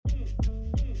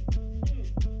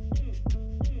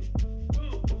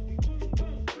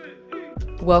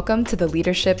Welcome to the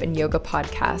Leadership and Yoga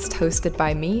Podcast, hosted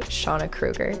by me, Shauna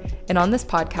Kruger. And on this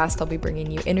podcast, I'll be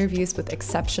bringing you interviews with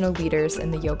exceptional leaders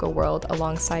in the yoga world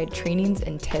alongside trainings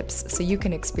and tips so you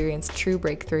can experience true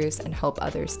breakthroughs and help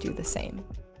others do the same.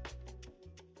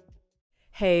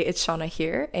 Hey, it's Shauna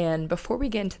here, and before we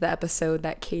get into the episode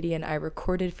that Katie and I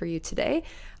recorded for you today,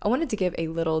 I wanted to give a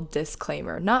little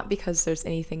disclaimer, not because there's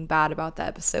anything bad about the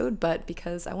episode, but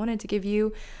because I wanted to give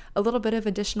you a little bit of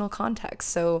additional context.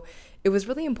 So it was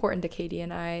really important to Katie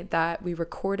and I that we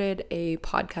recorded a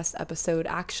podcast episode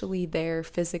actually there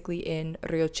physically in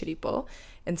Rio Chirripó,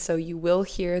 and so you will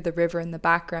hear the river in the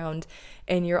background,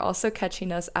 and you're also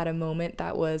catching us at a moment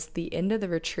that was the end of the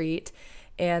retreat.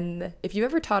 And if you've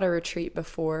ever taught a retreat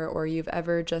before, or you've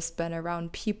ever just been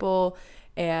around people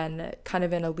and kind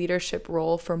of in a leadership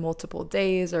role for multiple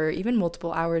days or even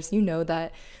multiple hours, you know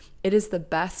that it is the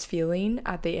best feeling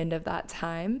at the end of that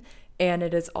time. And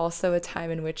it is also a time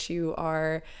in which you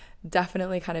are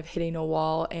definitely kind of hitting a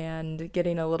wall and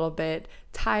getting a little bit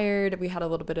tired. We had a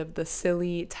little bit of the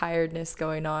silly tiredness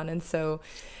going on. And so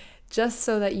just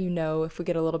so that you know, if we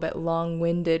get a little bit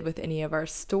long-winded with any of our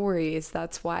stories,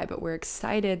 that's why. But we're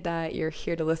excited that you're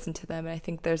here to listen to them. And I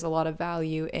think there's a lot of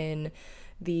value in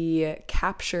the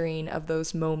capturing of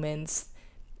those moments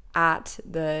at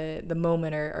the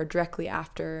moment or directly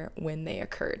after when they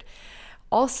occurred.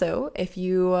 Also, if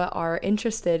you are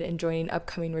interested in joining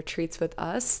upcoming retreats with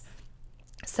us,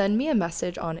 send me a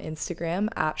message on Instagram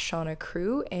at Shauna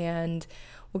Crew, and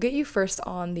we'll get you first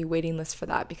on the waiting list for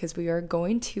that, because we are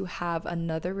going to have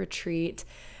another retreat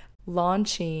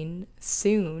launching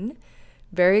soon.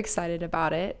 Very excited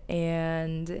about it.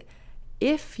 And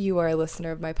if you are a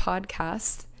listener of my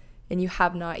podcast and you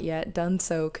have not yet done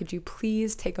so, could you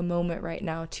please take a moment right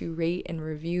now to rate and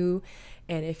review?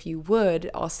 And if you would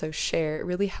also share, it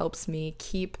really helps me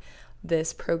keep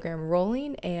this program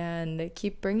rolling and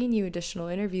keep bringing you additional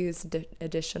interviews,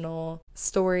 additional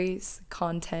stories,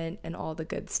 content, and all the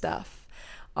good stuff.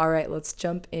 All right, let's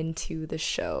jump into the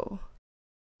show.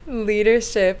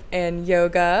 Leadership and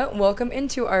yoga. Welcome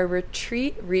into our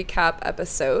retreat recap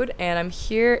episode. And I'm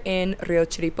here in Rio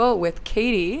Chirripó with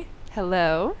Katie.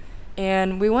 Hello.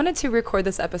 And we wanted to record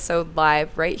this episode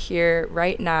live right here,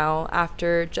 right now,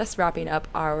 after just wrapping up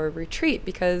our retreat,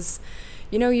 because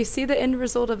you know, you see the end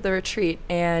result of the retreat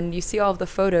and you see all of the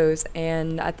photos,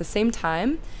 and at the same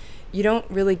time, you don't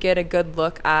really get a good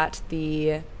look at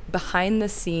the behind the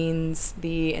scenes,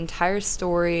 the entire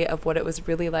story of what it was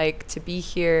really like to be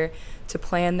here, to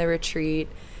plan the retreat,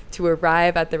 to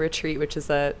arrive at the retreat, which is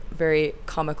a very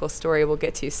comical story we'll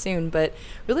get to soon. But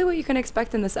really what you can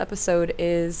expect in this episode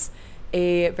is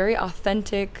a very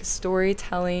authentic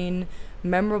storytelling,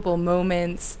 memorable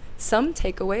moments, some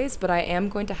takeaways, but I am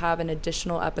going to have an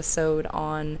additional episode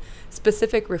on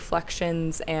specific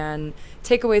reflections and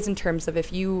takeaways in terms of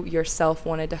if you yourself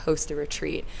wanted to host a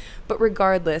retreat. But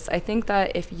regardless, I think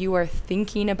that if you are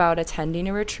thinking about attending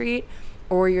a retreat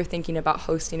or you're thinking about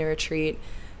hosting a retreat,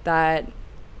 that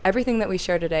everything that we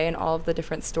share today and all of the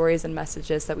different stories and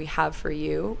messages that we have for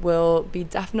you will be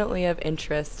definitely of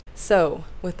interest. So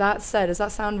with that said, does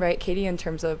that sound right, Katie, in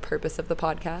terms of purpose of the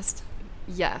podcast?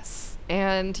 Yes.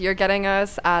 And you're getting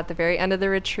us at the very end of the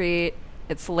retreat.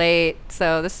 It's late,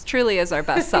 so this truly is our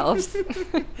best selves.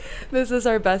 This is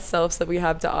our best selves that we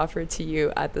have to offer to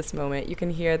you at this moment. You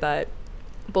can hear that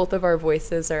both of our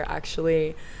voices are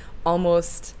actually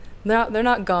almost, they're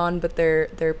not gone, but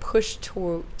they're pushed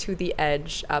to the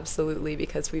edge, absolutely,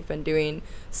 because we've been doing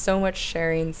so much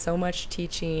sharing, so much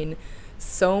teaching,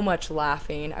 so much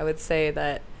laughing. I would say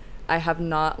that I have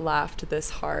not laughed this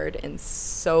hard in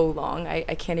so long. I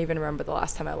can't even remember the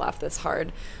last time I laughed this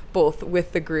hard, both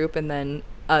with the group and then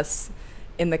us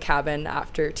in the cabin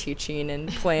after teaching and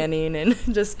planning and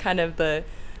just kind of the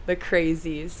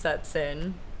crazy sets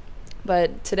in.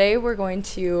 But today we're going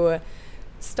to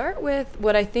start with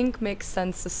what I think makes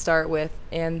sense to start with,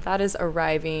 and that is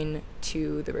arriving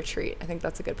to the retreat. I think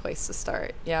that's a good place to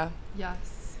start. Yeah?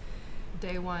 Yes.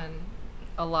 Day one,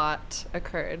 a lot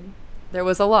occurred. There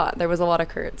was a lot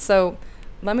occurred. So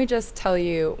let me just tell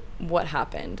you what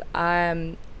happened.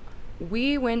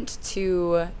 We went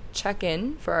to check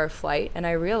in for our flight, and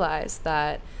I realized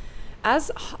that,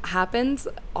 as happens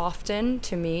often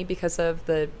to me because of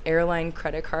the airline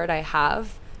credit card I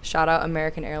have, shout out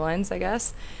American Airlines, I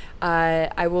guess,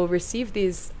 I will receive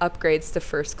these upgrades to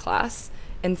first class.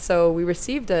 And so we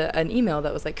received an email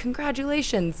that was like,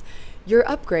 congratulations, your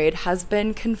upgrade has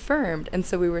been confirmed. And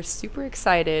so we were super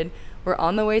excited. We're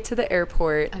on the way to the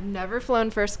airport. I've never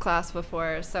flown first class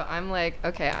before, so I'm like,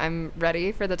 okay, I'm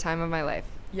ready for the time of my life.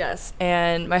 Yes,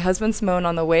 and my husband Simone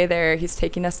on the way there, he's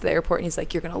taking us to the airport and he's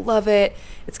like, you're going to love it.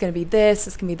 It's going to be this,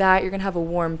 it's going to be that. You're going to have a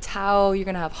warm towel, you're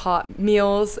going to have hot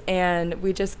meals, and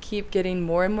we just keep getting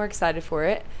more and more excited for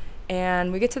it.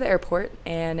 And we get to the airport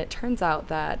and it turns out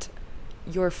that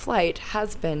your flight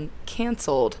has been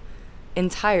canceled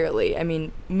entirely. I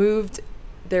mean, moved.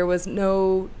 There was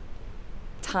no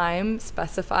time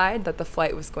specified that the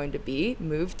flight was going to be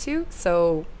moved to.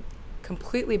 So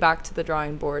completely back to the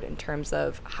drawing board in terms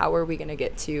of how are we going to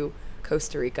get to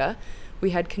Costa Rica. We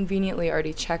had conveniently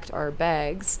already checked our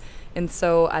bags. And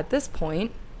so at this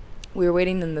point, we were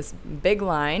waiting in this big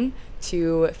line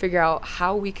to figure out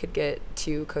how we could get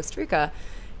to Costa Rica.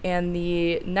 And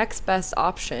the next best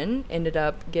option ended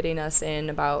up getting us in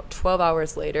about 12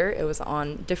 hours later. It was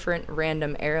on different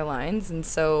random airlines. And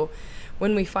so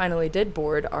when we finally did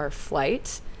board our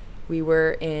flight, we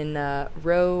were in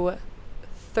row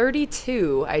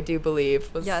 32, I do believe.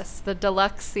 Yes, the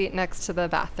deluxe seat next to the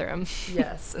bathroom.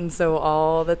 Yes, and so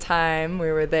all the time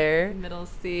we were there. Middle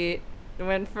seat.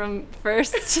 Went from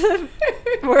first to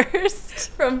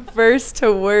worst. From first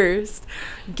to worst.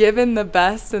 Given the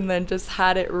best and then just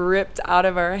had it ripped out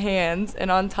of our hands.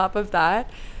 And on top of that,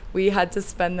 we had to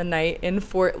spend the night in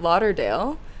Fort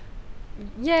Lauderdale.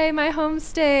 Yay, my home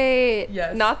state.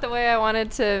 Yes. Not the way I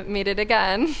wanted to meet it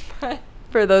again.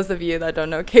 For those of you that don't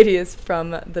know, Katie is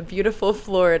from the beautiful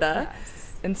Florida.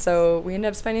 Yes. And so we ended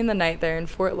up spending the night there in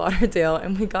Fort Lauderdale,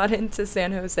 and we got into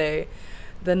San Jose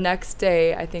the next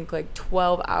day, I think like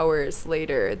 12 hours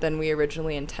later than we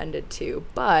originally intended to.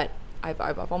 But I've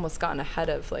almost gotten ahead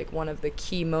of like one of the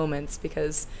key moments,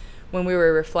 because when we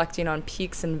were reflecting on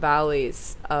peaks and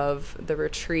valleys of the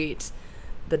retreat,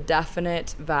 the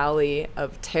definite valley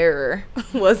of terror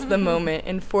was the moment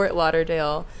in Fort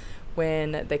Lauderdale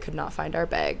when they could not find our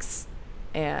bags.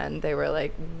 And they were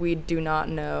like, we do not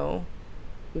know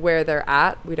where they're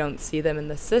at. We don't see them in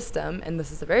the system. And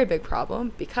this is a very big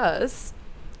problem because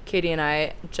Katie and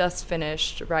I just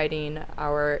finished writing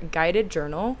our guided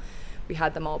journal. We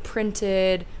had them all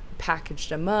printed, packaged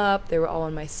them up. They were all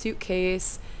in my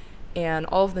suitcase. And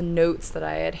all of the notes that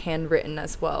I had handwritten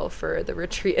as well for the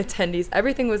retreat attendees,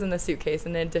 everything was in the suitcase.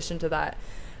 And in addition to that,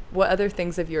 what other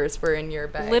things of yours were in your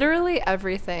bag? Literally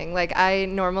everything. Like I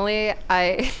normally,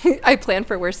 I plan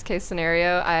for worst case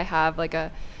scenario. I have like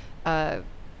a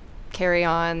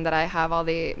carry-on that I have all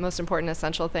the most important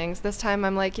essential things. This time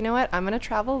I'm like, you know what? I'm going to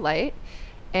travel light.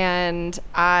 And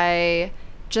I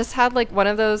just had like one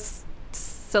of those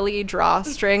silly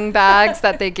drawstring bags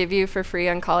that they give you for free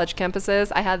on college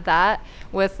campuses. I had that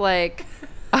with like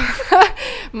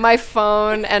my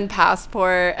phone and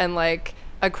passport and like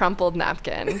a crumpled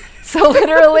napkin. So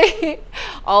literally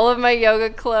all of my yoga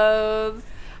clothes,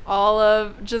 all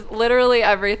of just literally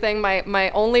everything,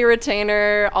 my only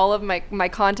retainer, all of my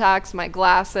contacts, my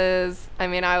glasses. I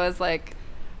mean, I was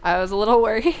a little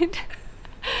worried.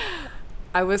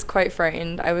 I was quite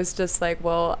frightened. I was just like,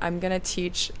 well, I'm going to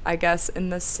teach, I guess, in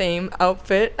the same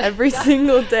outfit every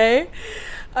single day.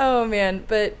 Oh, man.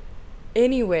 But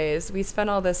anyways, we spent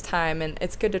all this time, and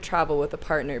it's good to travel with a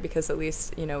partner because at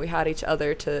least, you know, we had each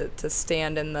other to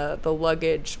stand in the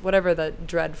luggage, whatever the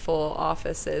dreadful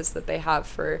office is that they have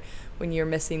for when you're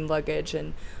missing luggage.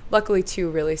 And luckily, two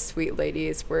really sweet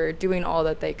ladies were doing all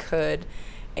that they could.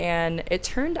 And it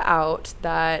turned out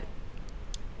that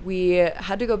we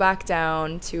had to go back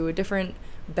down to a different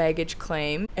baggage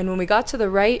claim. And when we got to the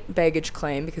right baggage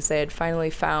claim, because they had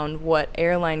finally found what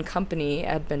airline company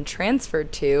had been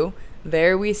transferred to,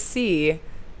 there we see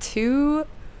two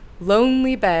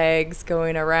lonely bags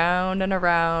going around and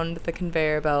around the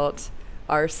conveyor belt.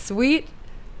 Our sweet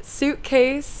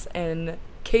suitcase and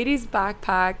Katie's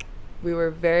backpack. We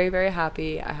were very, very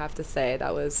happy, I have to say.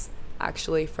 That was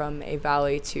actually from a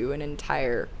valley to an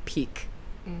entire peak.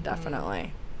 Mm-hmm.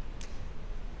 Definitely.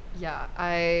 Yeah,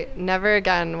 I never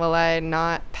again will I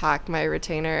not pack my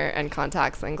retainer and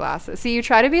contacts and glasses. See, you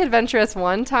try to be adventurous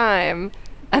one time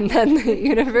and then the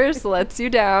universe lets you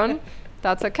down.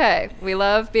 That's okay. We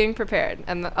love being prepared.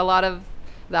 And a lot of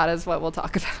that is what we'll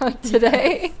talk about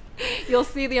today. Yes. You'll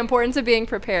see the importance of being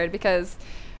prepared because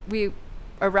we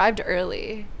arrived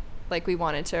early, like we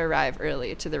wanted to arrive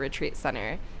early to the retreat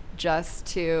center, just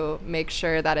to make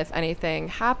sure that if anything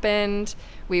happened,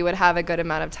 we would have a good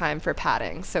amount of time for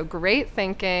padding. So great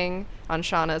thinking on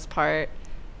Shauna's part,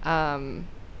 and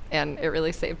it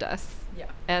really saved us.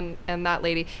 Yeah. And that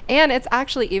lady. And it's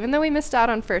actually, even though we missed out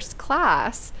on first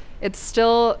class, it's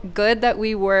still good that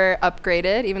we were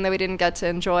upgraded, even though we didn't get to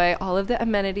enjoy all of the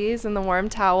amenities and the warm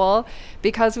towel.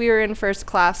 Because we were in first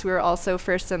class, we were also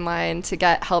first in line to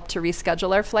get help to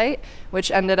reschedule our flight,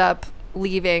 which ended up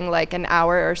leaving like an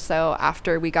hour or so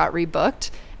after we got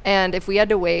rebooked. And if we had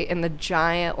to wait in the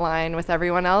giant line with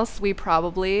everyone else, we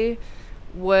probably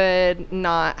would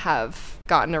not have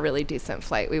gotten a really decent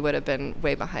flight. We would have been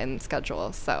way behind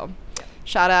schedule. So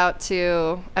shout out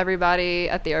to everybody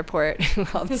at the airport who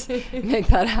helped make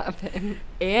that happen.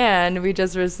 And we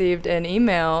just received an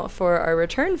email for our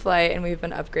return flight, and we've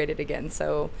been upgraded again.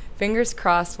 So fingers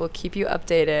crossed, we'll keep you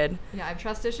updated. Yeah, I have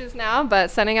trust issues now,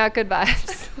 but sending out good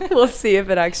vibes. We'll see if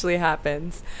it actually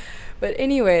happens. But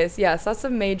anyways, yes, that's a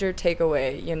major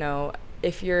takeaway. You know,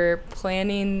 if you're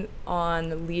planning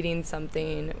on leading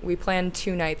something, we plan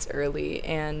 2 nights early,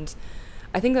 and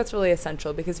I think that's really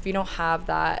essential, because if you don't have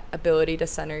that ability to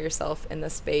center yourself in the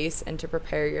space and to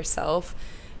prepare yourself,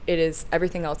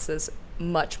 everything else is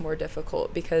much more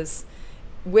difficult. Because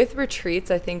with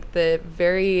retreats, I think the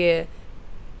very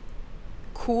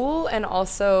cool and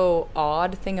also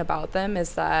odd thing about them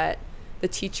is that the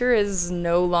teacher is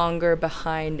no longer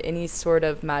behind any sort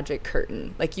of magic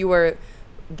curtain. Like, you are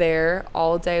there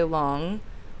all day long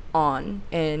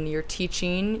and you're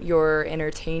teaching, you're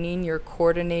entertaining, you're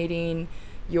coordinating,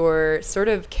 you're sort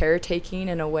of caretaking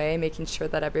in a way, making sure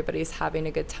that everybody's having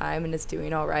a good time and is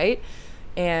doing all right.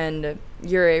 And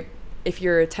if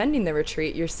you're attending the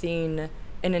retreat, you're seeing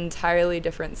an entirely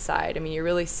different side. I mean, you're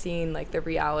really seeing like the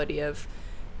reality of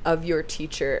your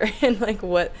teacher and like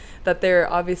that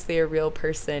they're obviously a real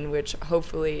person, which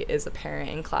hopefully is apparent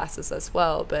in classes as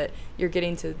well, but you're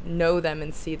getting to know them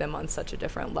and see them on such a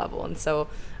different level. And so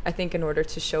I think in order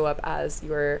to show up as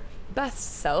your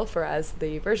best self, or as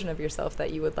the version of yourself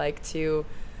that you would like to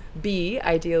be,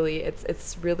 ideally,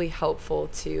 it's really helpful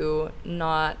to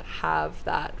not have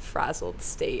that frazzled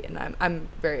state. And I'm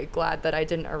very glad that I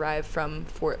didn't arrive from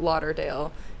Fort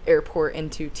Lauderdale airport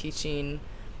into teaching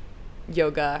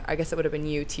yoga. I guess it would have been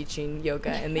you teaching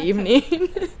yoga in the evening.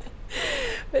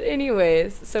 But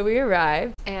anyways, so we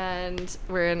arrived and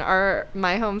we're in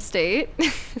my home state.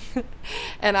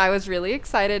 And I was really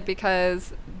excited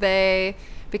because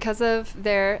of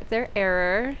their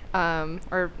error,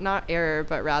 or not error,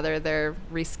 but rather their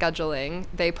rescheduling,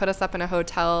 they put us up in a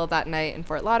hotel that night in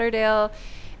Fort Lauderdale.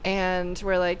 And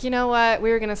we're like, you know what,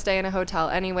 we were going to stay in a hotel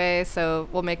anyway, so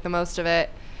we'll make the most of it.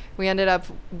 We ended up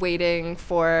waiting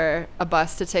for a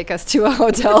bus to take us to a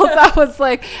hotel that was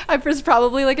like, it was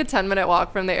probably like a 10-minute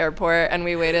walk from the airport, and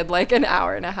we waited like an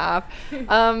hour and a half.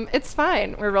 It's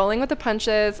fine. We're rolling with the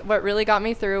punches. What really got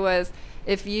me through was,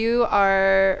 if you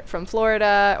are from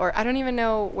Florida, or I don't even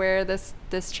know where this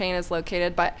chain is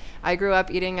located, but I grew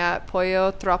up eating at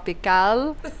Pollo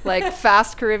Tropical, like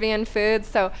fast Caribbean food.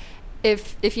 So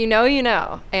if you know, you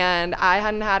know. And I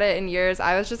hadn't had it in years.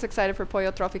 I was just excited for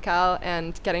Pollo Tropical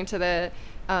and getting to the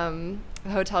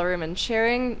hotel room and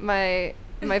sharing my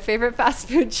favorite fast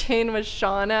food chain with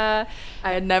Shauna.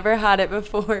 I had never had it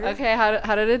before. Okay,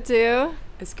 how did it do?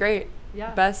 It's great.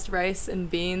 Yeah. Best rice and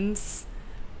beans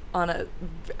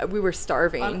we were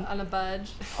starving. On a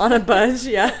budge. On a budge,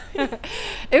 yeah.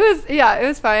 It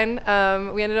was fine.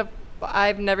 We ended up,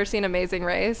 I've never seen Amazing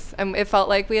Race, and it felt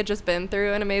like we had just been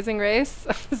through an Amazing Race,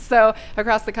 so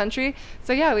across the country.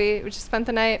 So yeah, we just spent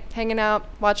the night hanging out,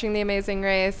 watching the Amazing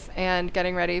Race, and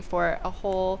getting ready for a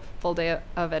whole full day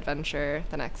of adventure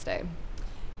the next day.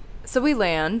 So we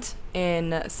land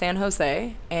in San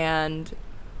Jose, and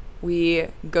we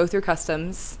go through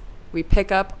customs. We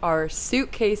pick up our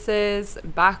suitcases,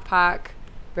 backpack.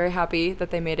 Very happy that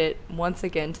they made it once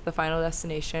again to the final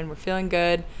destination. We're feeling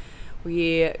good.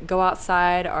 We go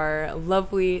outside. Our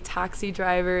lovely taxi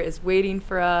driver is waiting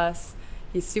for us.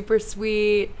 He's super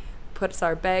sweet. Puts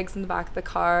our bags in the back of the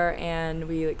car, and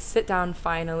we like sit down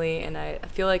finally. And I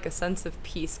feel like a sense of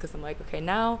peace, because I'm like, okay,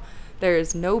 now there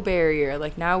is no barrier.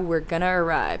 Like, now we're gonna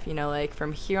arrive. You know, like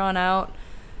from here on out,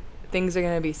 things are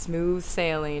gonna be smooth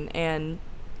sailing. And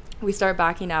we start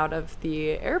backing out of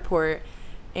the airport,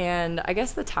 and I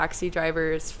guess the taxi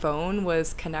driver's phone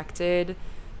was connected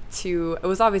to, it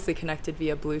was obviously connected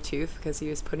via Bluetooth because he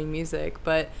was putting music,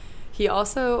 but he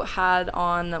also had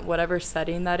on whatever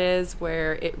setting that is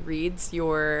where it reads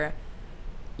your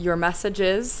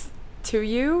messages to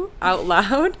you out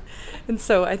loud. And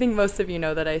so I think most of you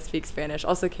know that I speak Spanish.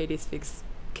 Also, Katie speaks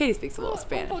a little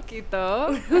Spanish. Un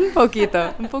poquito.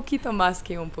 Un poquito más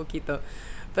que un poquito.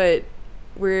 But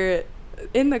we're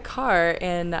in the car,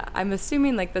 and I'm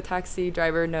assuming like the taxi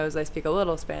driver knows I speak a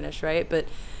little Spanish, right? But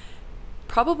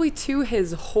probably to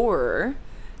his horror,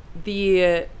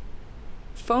 the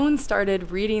phone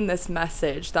started reading this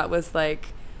message that was like,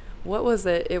 what was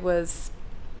it? It was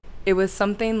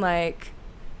something like,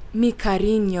 mi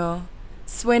cariño,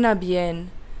 suena bien,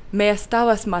 me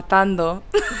estabas matando.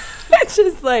 Which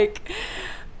is like,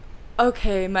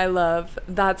 Okay, my love,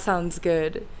 that sounds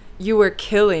good. You were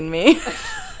killing me.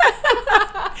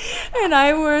 And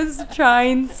I was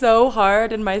trying so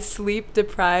hard in my sleep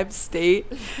deprived state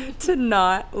to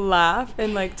not laugh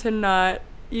and like to not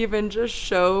even just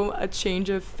show a change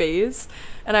of face.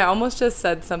 And I almost just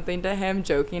said something to him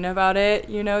joking about it,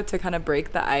 you know, to kind of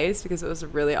break the ice because it was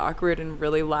really awkward and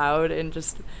really loud and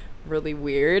just really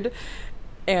weird.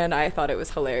 And I thought it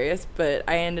was hilarious, but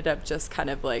I ended up just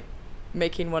kind of like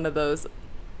making one of those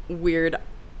weird,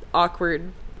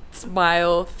 awkward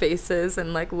smile faces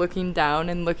and like looking down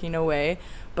and looking away.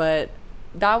 But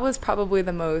that was probably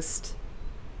the most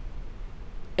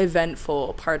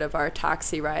eventful part of our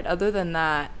taxi ride. Other than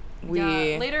that,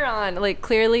 later on, like,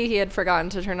 clearly he had forgotten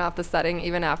to turn off the setting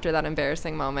even after that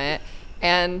embarrassing moment.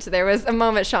 And there was a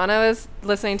moment, Shauna was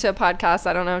listening to a podcast.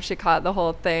 I don't know if she caught the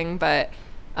whole thing, but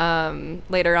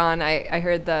later on I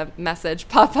heard the message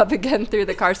pop up again through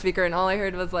the car speaker, and all I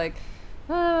heard was like,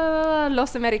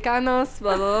 Los Americanos,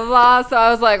 blah, blah, blah, blah. So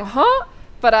I was like, huh?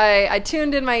 But I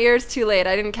tuned in my ears too late.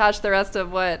 I didn't catch the rest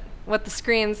of what the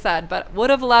screen said, but would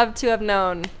have loved to have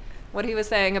known what he was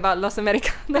saying about Los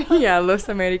Americanos. Yeah, Los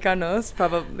Americanos,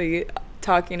 probably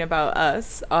talking about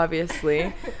us,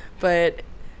 obviously. But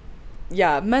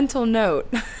yeah, mental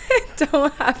note.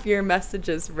 Don't have your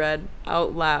messages read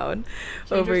out loud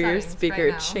over your speaker.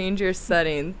 Right now. Change your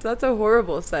settings. That's a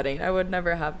horrible setting. I would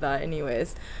never have that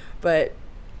anyways. But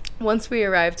once we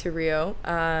arrived to Rio,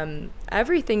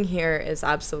 everything here is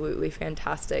absolutely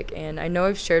fantastic. And I know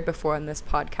I've shared before on this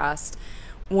podcast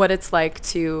what it's like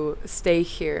to stay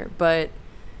here. But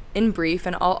in brief,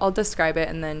 and I'll describe it,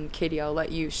 and then Katie, I'll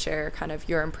let you share kind of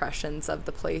your impressions of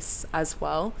the place as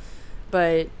well.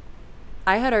 But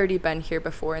I had already been here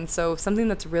before, and so something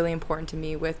that's really important to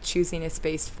me with choosing a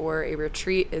space for a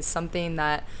retreat is something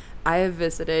that I have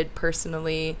visited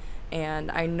personally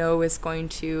and I know is going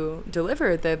to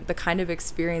deliver the kind of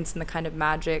experience and the kind of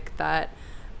magic that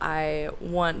I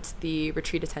want the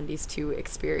retreat attendees to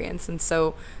experience. And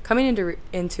so coming into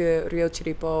Rio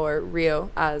Chirripó, or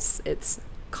Rio as it's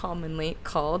commonly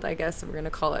called, I guess we're going to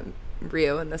call it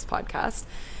Rio in this podcast,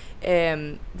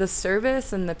 the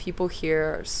service and the people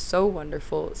here are so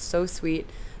wonderful, so sweet,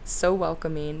 so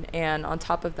welcoming. And on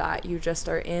top of that, you just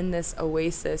are in this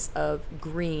oasis of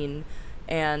green.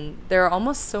 And there are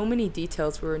almost so many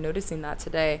details. We were noticing that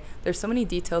today. There's so many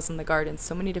details in the garden,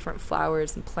 so many different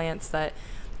flowers and plants that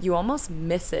you almost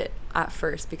miss it at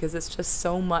first because it's just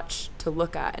so much to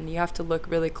look at. And you have to look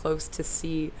really close to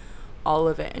see all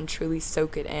of it and truly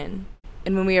soak it in.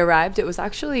 And when we arrived, it was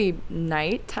actually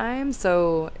nighttime,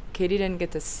 so Katie didn't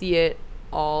get to see it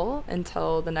all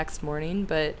until the next morning.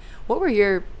 But what were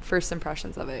your first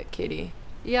impressions of it, Katie?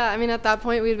 Yeah, I mean, at that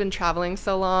point, we'd been traveling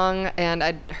so long, and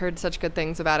I'd heard such good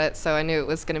things about it, so I knew it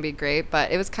was going to be great.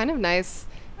 But it was kind of nice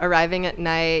arriving at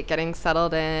night, getting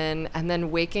settled in, and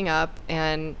then waking up,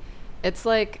 and it's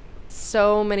like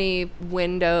so many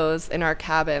windows in our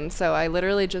cabin. So I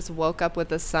literally just woke up with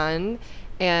the sun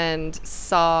and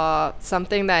saw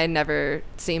something that I'd never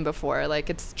seen before. Like,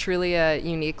 it's truly a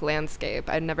unique landscape.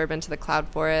 I'd never been to the cloud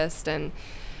forest, and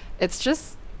it's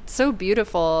just so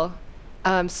beautiful,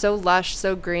 so lush,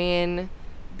 so green.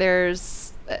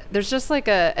 There's just like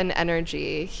an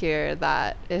energy here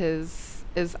that is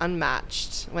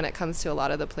unmatched when it comes to a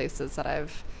lot of the places that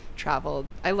I've traveled.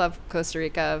 I love Costa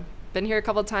Rica. Been here a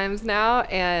couple times now,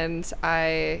 and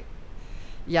I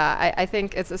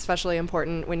think it's especially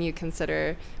important when you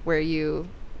consider where you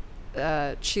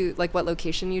choose, like what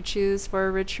location you choose for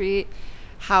a retreat.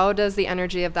 How does the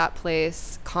energy of that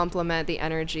place complement the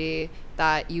energy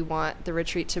that you want the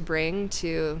retreat to bring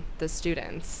to the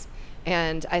students?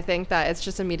 And I think that it's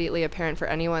just immediately apparent for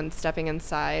anyone stepping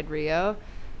inside Rio.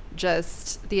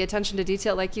 Just the attention to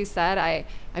detail, like you said. I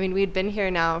mean, we'd been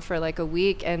here now for like a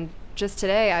week, and just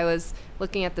today I was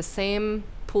looking at the same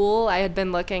pool I had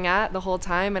been looking at the whole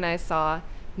time, and I saw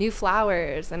new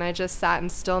flowers, and I just sat in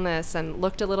stillness and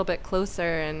looked a little bit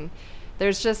closer, and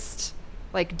there's just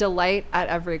like delight at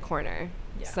every corner.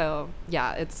 Yeah. So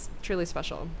yeah, it's truly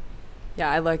special. Yeah,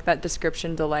 I like that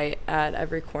description, delight at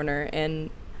every corner. And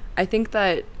I think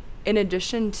that in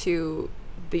addition to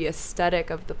the aesthetic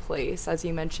of the place, as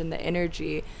you mentioned, the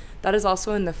energy, that is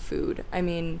also in the food. I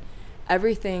mean,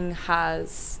 everything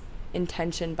has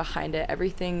intention behind it.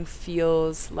 Everything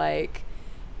feels like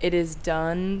it is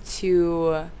done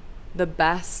to the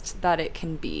best that it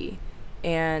can be.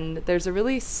 And there's a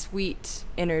really sweet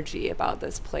energy about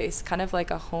this place, kind of like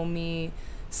a homey,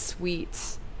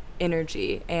 sweet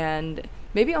energy, and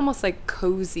maybe almost like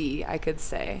cozy, I could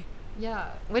say.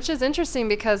 Yeah, which is interesting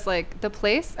because like the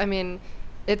place, I mean,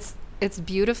 it's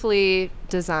beautifully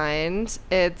designed.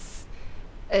 It's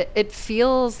it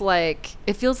feels like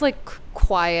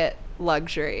quiet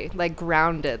luxury, like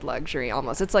grounded luxury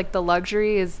almost. It's like the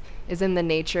luxury is in the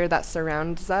nature that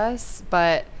surrounds us,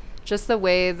 but just the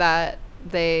way that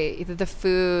the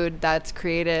food that's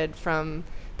created from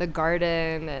the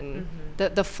garden and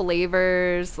the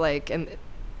flavors, like, and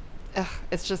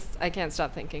it's just, I can't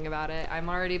stop thinking about it. I'm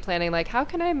already planning, like, how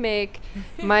can I make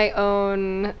my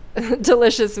own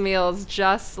delicious meals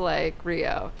just like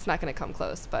Rio? It's not going to come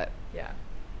close, but yeah.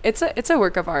 It's a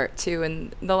work of art too,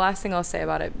 and the last thing I'll say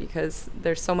about it, because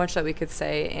there's so much that we could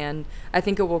say, and I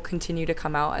think it will continue to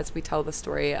come out as we tell the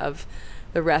story of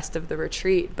the rest of the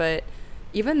retreat, but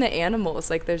even the animals,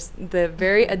 like there's the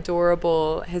very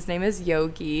adorable, his name is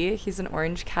Yogi, he's an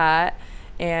orange cat,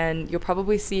 and you'll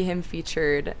probably see him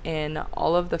featured in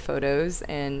all of the photos,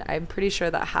 and I'm pretty sure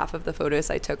that half of the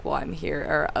photos I took while I'm here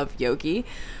are of Yogi,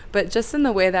 but just in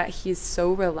the way that he's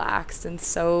so relaxed and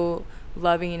so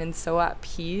loving and so at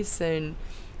peace, and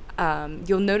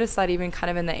you'll notice that even kind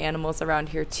of in the animals around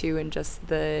here too, and just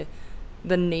the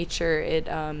nature,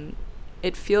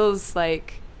 it feels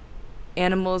like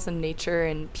animals and nature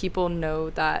and people know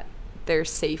that they're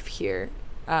safe here.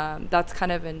 That's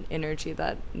kind of an energy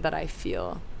that I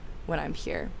feel when I'm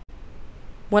here.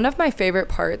 One of my favorite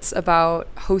parts about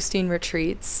hosting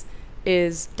retreats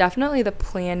is definitely the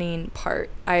planning part.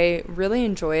 I really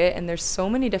enjoy it, and there's so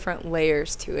many different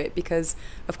layers to it because,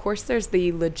 of course, there's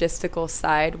the logistical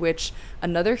side, which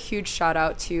another huge shout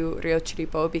out to Rio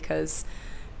Chirripó, because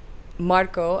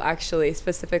Marco actually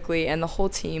specifically and the whole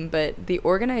team, but the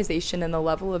organization and the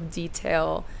level of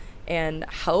detail and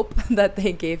help that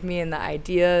they gave me and the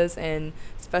ideas and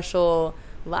special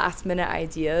last minute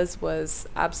ideas was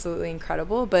absolutely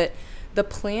incredible. But the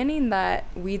planning that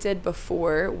we did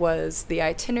before was the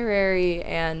itinerary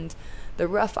and the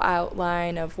rough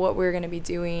outline of what we're going to be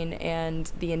doing and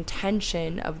the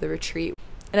intention of the retreat.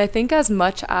 And I think as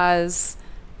much as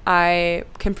I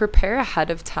can prepare ahead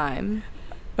of time,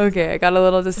 okay, I got a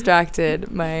little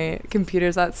distracted. My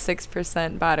computer's at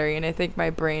 6% battery, and I think my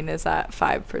brain is at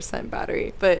 5%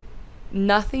 battery. But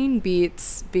nothing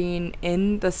beats being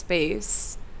in the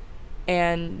space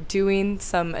and doing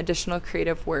some additional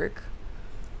creative work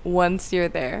once you're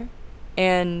there.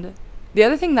 And the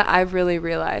other thing that I've really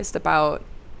realized about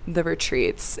the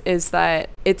retreats is that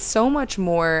it's so much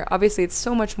more, obviously it's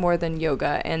so much more than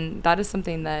yoga, and that is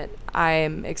something that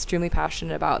I'm extremely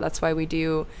passionate about. That's why we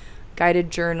do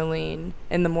guided journaling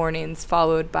in the mornings,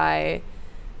 followed by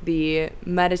the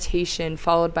meditation,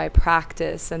 followed by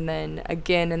practice, and then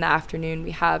again in the afternoon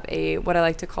we have a what I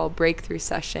like to call breakthrough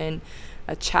session,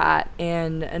 a chat,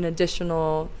 and an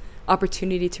additional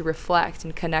opportunity to reflect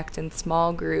and connect in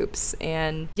small groups.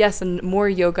 And yes, and more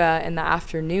yoga in the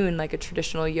afternoon, like a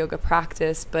traditional yoga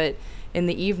practice, but in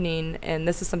the evening, and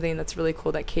this is something that's really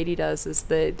cool that Katie does, is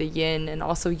the yin and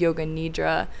also yoga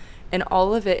nidra, and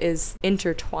all of it is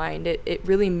intertwined. It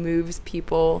really moves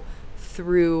people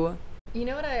through. You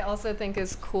know what I also think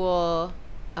is cool,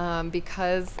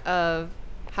 because of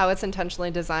how it's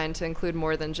intentionally designed to include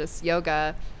more than just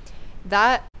yoga,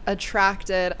 that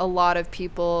attracted a lot of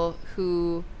people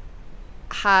who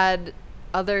had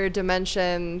other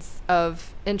dimensions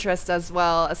of interest as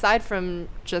well, aside from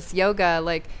just yoga.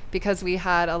 Like, because we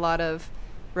had a lot of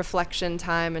reflection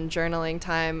time and journaling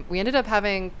time, we ended up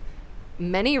having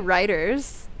many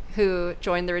writers who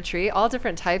joined the retreat, all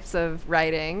different types of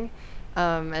writing,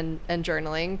 and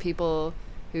journaling, people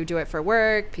who do it for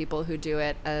work, people who do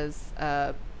it as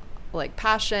like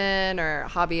passion or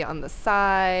hobby on the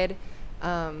side.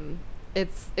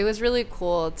 It was really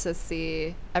cool to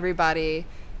see everybody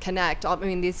connect. I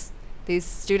mean, these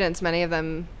students, many of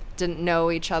them didn't know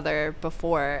each other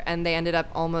before, and they ended up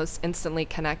almost instantly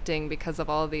connecting because of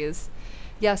all these,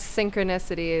 yes,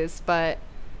 synchronicities, but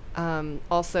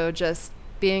also just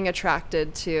being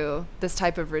attracted to this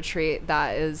type of retreat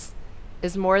that is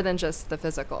more than just the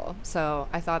physical. So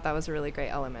I thought that was a really great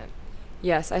element.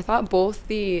 Yes, I thought both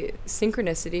the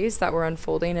synchronicities that were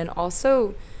unfolding and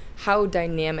also how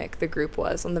dynamic the group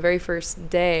was. On the very first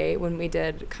day when we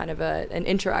did kind of an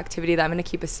intro activity that I'm going to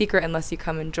keep a secret unless you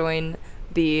come and join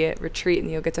the retreat, and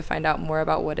you'll get to find out more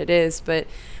about what it is. But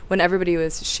when everybody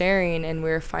was sharing and we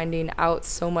were finding out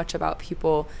so much about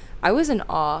people, I was in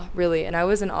awe, really. And I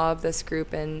was in awe of this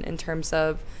group in terms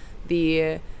of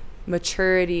the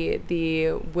maturity,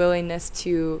 the willingness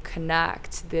to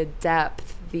connect, the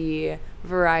depth, the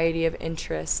variety of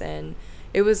interests, and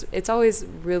it's always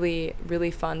really,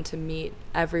 really fun to meet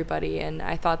everybody. And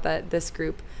I thought that this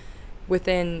group,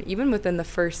 even within the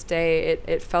first day,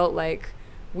 it felt like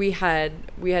we had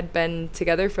been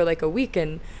together for like a week.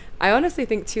 And I honestly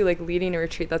think too, like leading a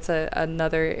retreat, that's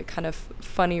another kind of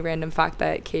funny random fact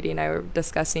that Katie and I were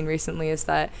discussing recently, is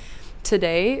that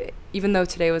today, even though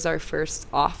today was our first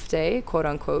off day, quote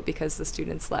unquote, because the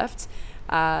students left,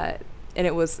 and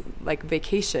it was like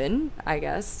vacation, I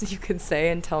guess you could say,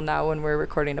 until now when we're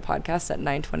recording a podcast at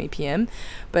 9:20 p.m.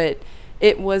 But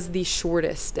it was the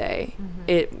shortest day. Mm-hmm.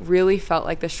 It really felt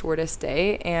like the shortest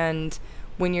day. And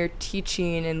when you're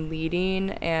teaching and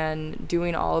leading and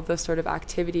doing all of those sort of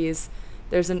activities,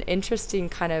 there's an interesting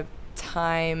kind of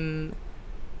time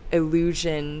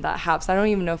illusion that happens. I don't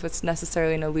even know if it's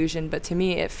necessarily an illusion, but to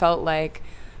me it felt like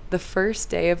the first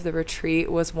day of the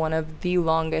retreat was one of the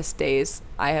longest days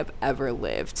I have ever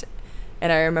lived.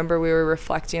 And I remember we were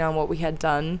reflecting on what we had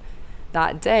done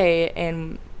that day,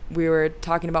 and we were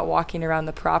talking about walking around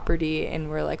the property, and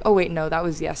we're like, oh wait, no, that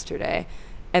was yesterday.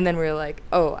 And then we were like,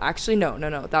 oh, actually, no,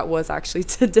 that was actually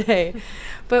today.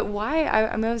 But why,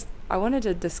 I wanted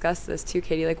to discuss this too,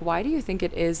 Katie, like, why do you think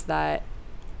it is that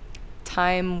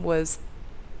time was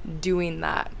doing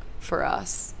that for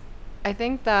us? I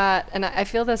think that, and I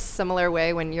feel this similar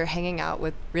way when you're hanging out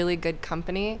with really good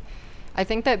company. I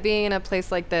think that being in a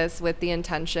place like this with the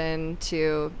intention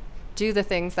to do the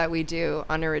things that we do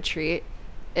on a retreat,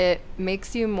 it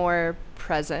makes you more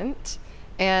present.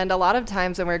 And a lot of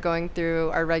times when we're going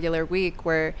through our regular week,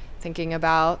 we're thinking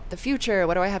about the future.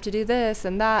 What do I have to do this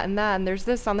and that and that? And there's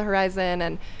this on the horizon,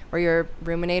 and or you're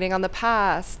ruminating on the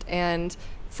past. And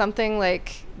something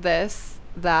like this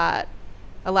that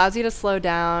allows you to slow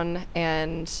down,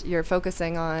 and you're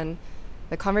focusing on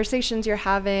the conversations you're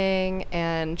having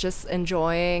and just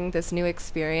enjoying this new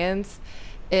experience,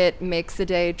 it makes the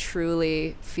day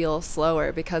truly feel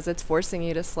slower because it's forcing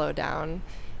you to slow down.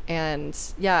 And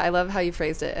yeah, I love how you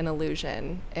phrased it, an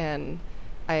illusion. And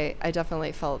I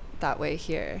definitely felt that way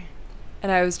here.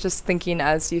 And I was just thinking,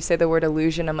 as you say the word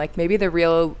illusion, I'm like, maybe the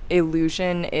real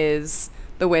illusion is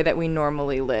the way that we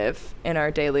normally live in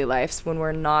our daily lives when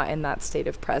we're not in that state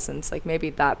of presence. Like maybe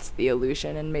that's the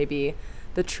illusion, and maybe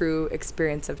the true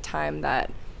experience of time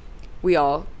that we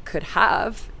all could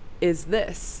have is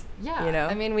this. Yeah. You know?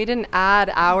 I mean, we didn't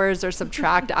add hours or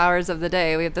subtract hours of the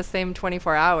day. We have the same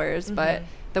 24 hours, mm-hmm. but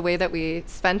the way that we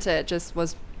spent it just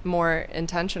was more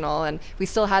intentional. And we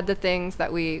still had the things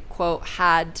that we, quote,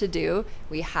 had to do.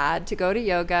 We had to go to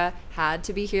yoga, had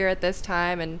to be here at this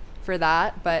time and for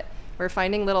that. But we're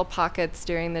finding little pockets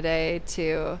during the day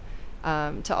to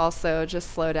also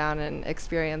just slow down and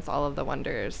experience all of the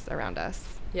wonders around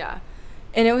us. Yeah.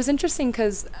 And it was interesting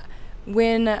because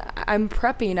when I'm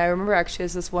prepping, I remember actually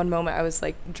there's this one moment I was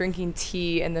like drinking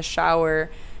tea in the shower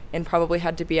and probably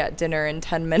had to be at dinner in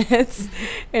 10 minutes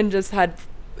and just had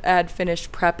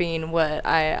finished prepping what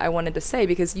I wanted to say,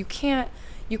 because you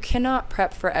cannot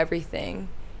prep for everything.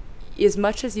 As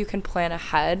much as you can plan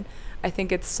ahead, I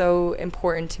think it's so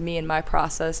important to me in my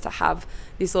process to have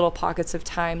these little pockets of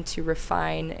time to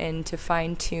refine and to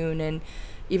fine tune, and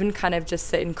even kind of just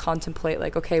sit and contemplate,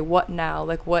 like, okay, what now?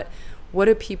 Like, what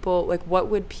do people, like, what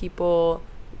would people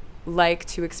like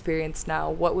to experience now?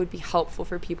 What would be helpful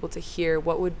for people to hear?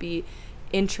 What would be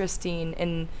interesting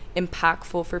and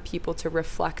impactful for people to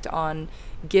reflect on,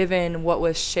 given what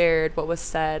was shared, what was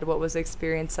said, what was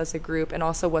experienced as a group, and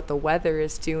also what the weather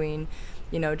is doing.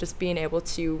 You know, just being able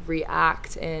to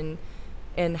react and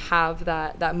have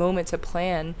that moment to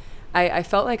plan. I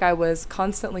felt like I was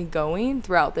constantly going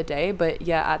throughout the day, but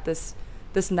yeah, at this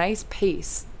nice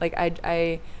pace. Like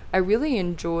I really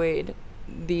enjoyed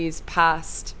these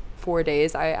past 4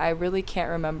 days. I really can't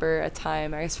remember a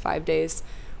time, I guess 5 days,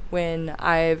 when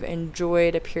I've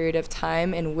enjoyed a period of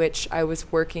time in which I was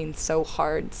working so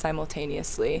hard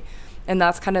simultaneously. And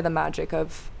that's kind of the magic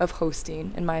of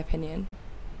hosting, in my opinion.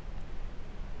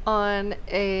 On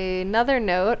another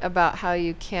note about how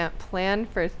you can't plan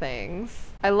for things,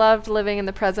 I loved living in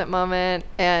the present moment,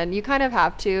 and you kind of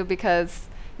have to, because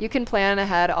you can plan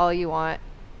ahead all you want,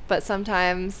 but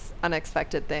sometimes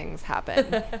unexpected things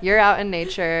happen. You're out in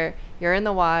nature, you're in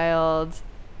the wild,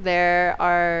 there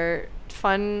are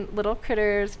fun little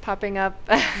critters popping up.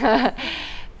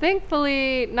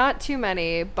 Thankfully, not too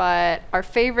many, but our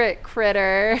favorite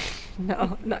critter,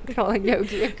 no, I'm not calling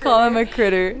Yogi a critter. Call him a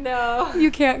critter. No. You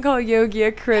can't call Yogi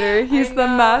a critter. He's the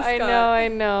mascot. I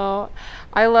know.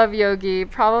 I love Yogi.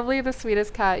 Probably the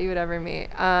sweetest cat you would ever meet.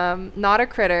 Not a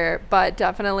critter, but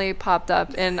definitely popped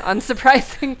up in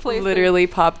unsurprising places. Literally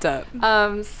popped up.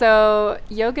 So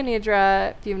Yoga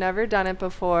Nidra, if you've never done it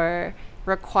before,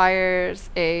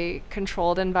 requires a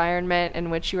controlled environment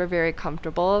in which you are very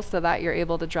comfortable so that you're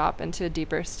able to drop into a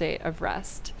deeper state of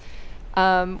rest.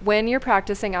 When you're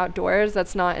practicing outdoors,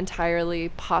 that's not entirely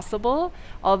possible,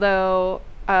 although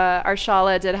our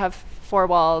shala did have 4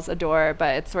 walls, a door,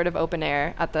 but it's sort of open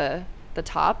air at the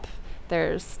top.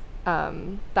 There's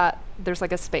there's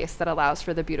like a space that allows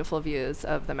for the beautiful views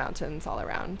of the mountains all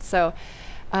around. So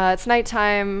it's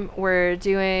nighttime. We're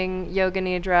doing yoga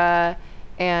nidra,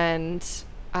 and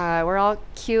we're all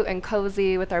cute and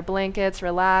cozy with our blankets,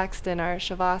 relaxed in our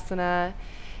shavasana.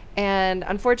 And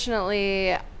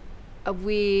unfortunately,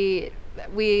 we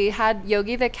had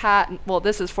Yogi the cat. Well,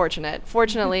 this is fortunate.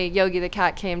 Fortunately, Yogi the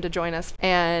cat came to join us,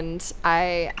 and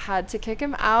I had to kick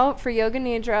him out for yoga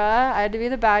nidra. I had to be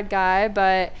the bad guy,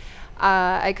 but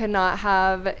I could not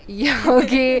have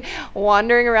Yogi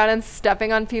wandering around and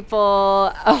stepping on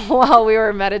people while we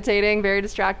were meditating. Very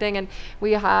distracting. And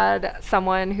we had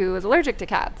someone who was allergic to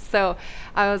cats. So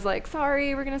I was like,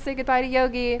 sorry, we're going to say goodbye to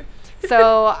Yogi.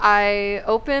 So I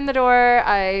opened the door.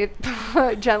 I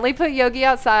gently put Yogi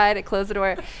outside. I closed the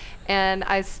door. And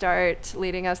I start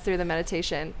leading us through the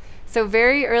meditation. So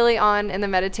very early on in the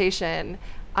meditation,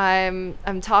 I'm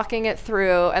talking it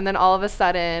through. And then all of a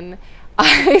sudden,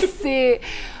 I see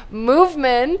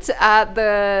movement at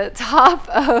the top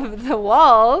of the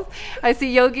walls. I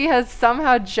see Yogi has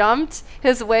somehow jumped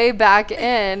his way back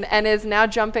in and is now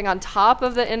jumping on top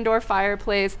of the indoor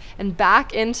fireplace and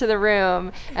back into the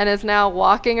room and is now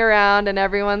walking around, and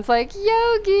everyone's like,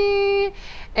 Yogi!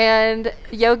 And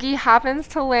Yogi happens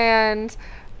to land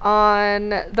on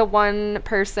the one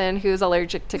person who's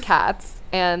allergic to cats.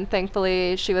 And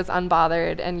thankfully, she was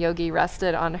unbothered, and Yogi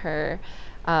rested on her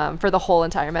for the whole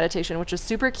entire meditation, which was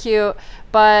super cute.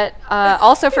 But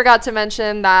also forgot to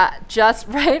mention that just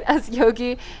right as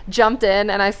Yogi jumped in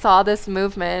and I saw this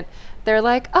movement, they're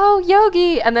like, oh,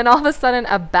 Yogi. And then all of a sudden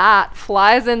a bat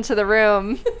flies into the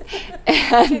room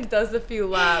and It does a few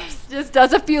laps. just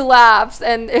does a few laps,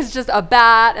 and it's just a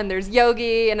bat, and there's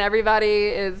Yogi, and everybody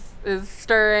is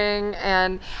stirring.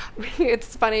 And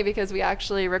it's funny because we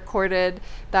actually recorded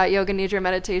that yoga nidra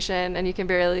meditation, and you can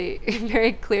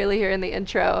very clearly hear in the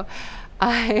intro,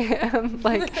 I am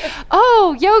like,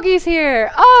 oh, Yogi's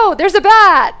here. Oh, there's a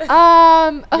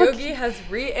bat. Okay. Yogi has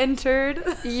re-entered.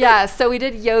 Yeah, so we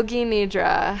did yogi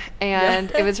nidra,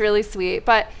 and it was really sweet.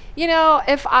 But you know,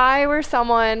 if I were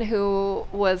someone who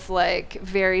was like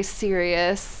very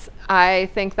serious,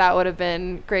 I think that would have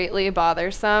been greatly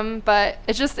bothersome. But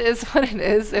it just is what it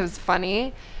is. It was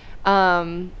funny,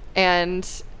 and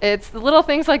it's the little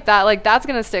things like that. Like, that's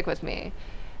gonna stick with me.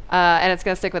 And it's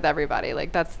going to stick with everybody.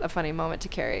 Like, that's a funny moment to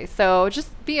carry. So just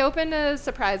be open to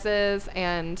surprises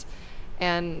and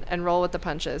roll with the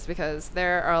punches, because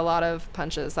there are a lot of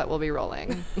punches that will be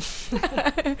rolling.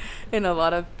 And a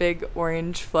lot of big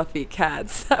orange fluffy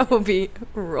cats that will be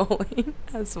rolling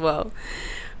as well.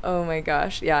 Oh my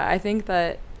gosh. Yeah, I think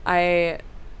that I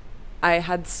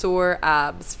had sore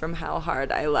abs from how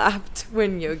hard I laughed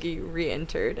when Yogi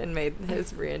re-entered and made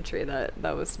his re-entry.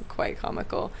 That was quite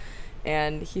comical.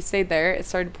 And he stayed there. It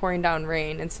started pouring down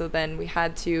rain, and so then we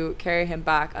had to carry him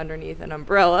back underneath an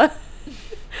umbrella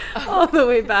all the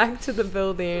way back to the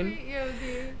building. Sweet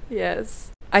Yogi.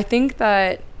 Yes. I think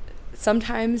that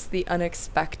sometimes the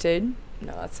unexpected,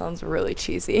 no, that sounds really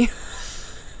cheesy.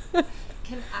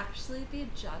 Can actually be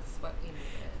just what we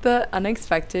needed. The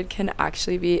unexpected can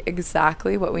actually be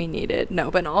exactly what we needed. No,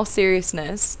 but in all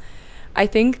seriousness, I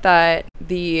think that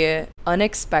the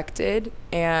unexpected,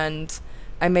 and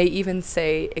I may even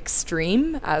say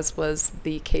extreme, as was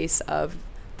the case of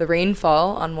the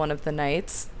rainfall on one of the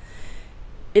nights,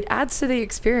 it adds to the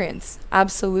experience.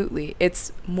 Absolutely.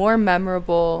 It's more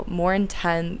memorable, more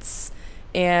intense.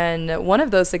 And one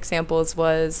of those examples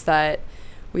was that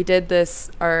we did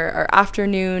our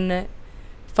afternoon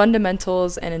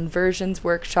fundamentals and inversions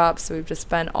workshop. So we've just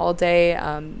spent all day.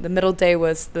 The middle day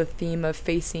was the theme of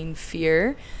facing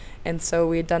fear. And so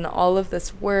we had done all of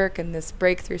this work and this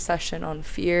breakthrough session on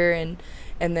fear, and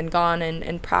then gone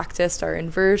and practiced our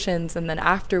inversions. And then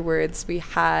afterwards we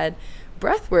had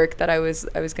breath work that I was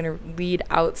going to lead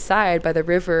outside by the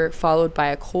river, followed by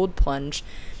a cold plunge.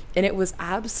 And it was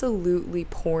absolutely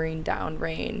pouring down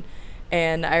rain.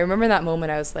 And I remember that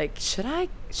moment I was like, should I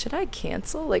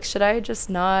cancel? Like, should I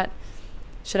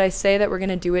say that we're going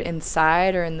to do it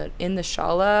inside or in the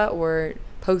shala, or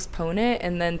postpone it?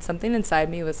 And then something inside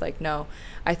me was like, no,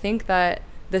 I think that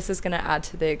this is going to add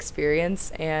to the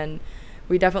experience. And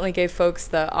we definitely gave folks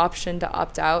the option to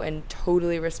opt out, and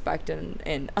totally respected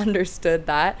and understood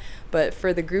that. But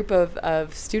for the group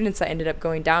of students that ended up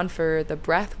going down for the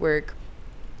breath work,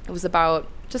 it was about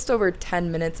just over 10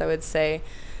 minutes, I would say,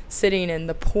 sitting in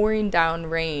the pouring down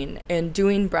rain and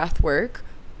doing breath work,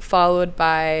 followed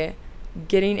by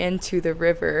getting into the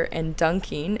river and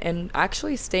dunking, and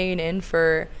actually staying in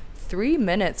for 3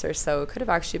 minutes or so. It could have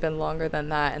actually been longer than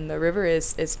that. And the river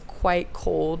is quite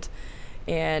cold.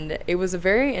 And it was a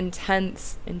very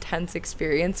intense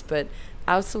experience, but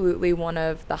absolutely one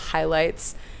of the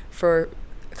highlights for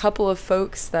a couple of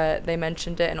folks that they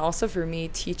mentioned it, and also for me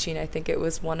teaching. I think it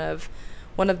was one of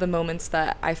the moments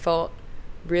that I felt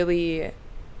really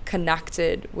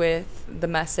connected with the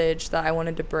message that I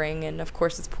wanted to bring. And of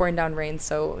course it's pouring down rain,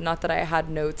 so not that I had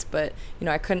notes, but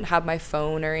I couldn't have my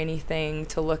phone or anything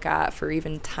to look at for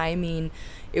even timing.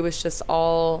 It was just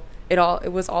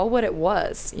it was all what it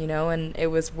was, and it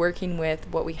was working with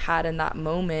what we had in that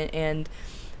moment. And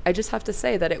I just have to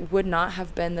say that it would not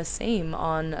have been the same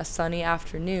on a sunny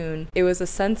afternoon. It was a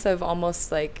sense of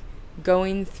almost like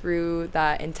going through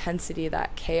that intensity,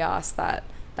 that chaos, that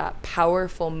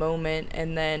powerful moment.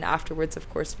 And then afterwards, of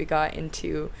course, we got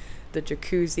into the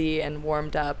jacuzzi and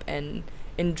warmed up and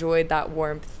enjoyed that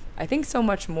warmth, I think, so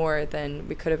much more than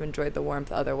we could have enjoyed the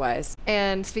warmth otherwise.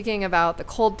 And speaking about the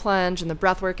cold plunge and the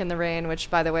breath work in the rain,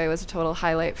 which, by the way, was a total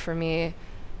highlight for me,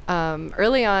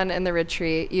 early on in the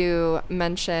retreat, you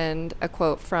mentioned a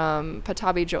quote from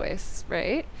Patabi Joyce,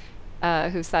 right?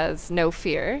 Who says, "No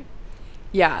fear."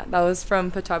 Yeah, that was from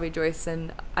Patabi Joyce,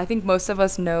 and I think most of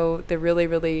us know the really,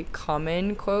 really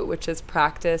common quote, which is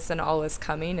 "practice and all is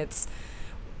coming." It's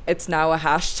now a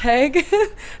hashtag.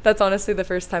 That's honestly the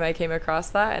first time I came across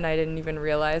that, and I didn't even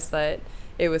realize that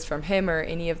it was from him or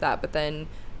any of that. But then,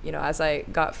 as I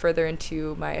got further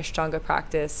into my Ashtanga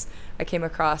practice, I came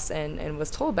across and was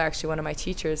told by actually one of my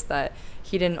teachers that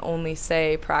he didn't only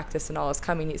say practice and all is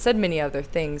coming. He said many other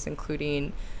things,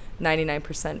 including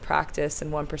 99% practice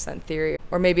and 1% theory,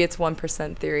 or maybe it's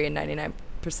 1% theory and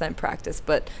 99% practice,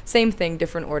 but same thing,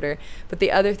 different order. But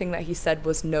the other thing that he said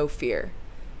was "no fear."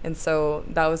 And so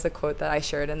that was the quote that I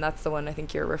shared, and that's the one I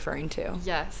think you're referring to.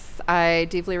 Yes, I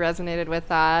deeply resonated with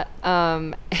that,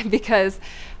 because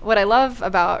what I love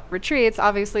about retreats,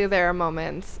 obviously there are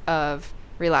moments of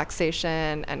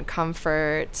relaxation and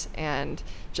comfort and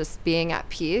just being at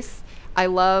peace. I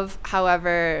love,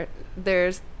 however,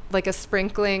 there's like a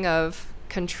sprinkling of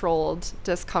controlled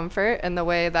discomfort in the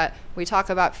way that we talk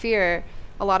about fear.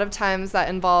 A lot of times that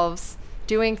involves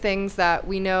doing things that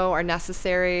we know are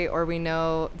necessary or we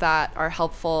know that are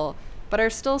helpful, but are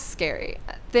still scary.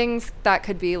 Things that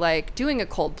could be like doing a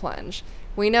cold plunge.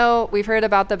 We've heard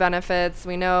about the benefits.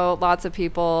 We know lots of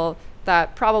people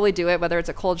that probably do it, whether it's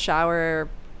a cold shower,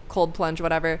 cold plunge,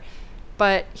 whatever.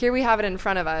 But here we have it in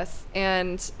front of us,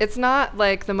 and it's not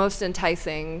like the most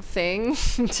enticing thing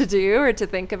to do or to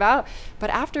think about.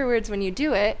 But afterwards, when you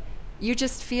do it, you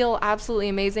just feel absolutely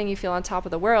amazing. You feel on top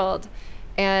of the world.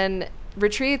 And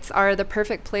retreats are the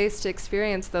perfect place to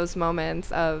experience those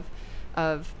moments of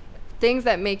things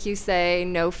that make you say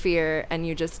 "no fear," and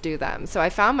you just do them. So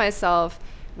I found myself,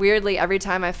 weirdly, every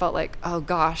time I felt like, oh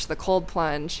gosh, the cold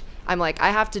plunge, I'm like, I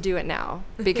have to do it now,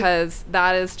 because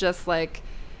that is just like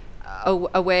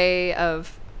a way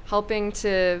of helping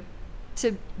to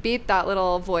beat that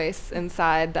little voice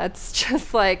inside that's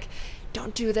just like,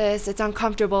 don't do this, it's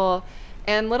uncomfortable.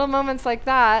 And little moments like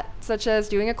that, such as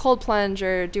doing a cold plunge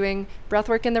or doing breath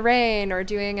work in the rain or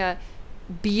doing a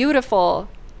beautiful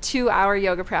 2-hour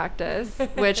yoga practice,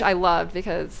 which I loved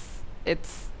because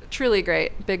it's truly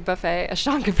great. Big buffet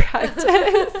Ashtanga practice.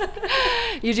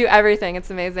 You do everything. It's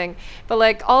amazing. But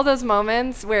like all those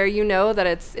moments where you know that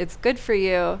it's good for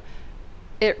you,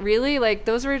 it really, like,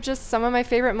 those were just some of my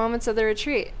favorite moments of the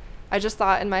retreat. I just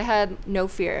thought in my head, no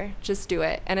fear, just do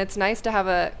it. And it's nice to have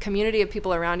a community of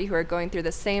people around you who are going through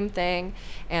the same thing,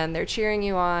 and they're cheering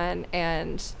you on,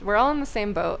 and we're all in the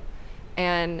same boat.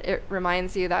 And it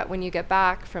reminds you that when you get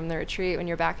back from the retreat, when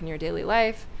you're back in your daily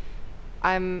life,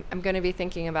 I'm going to be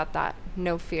thinking about that,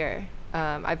 no fear.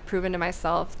 I've proven to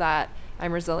myself that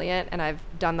I'm resilient, and I've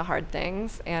done the hard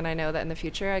things, and I know that in the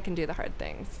future I can do the hard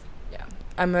things. Yeah,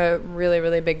 I'm a really,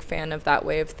 really big fan of that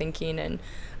way of thinking, and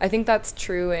I think that's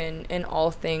true in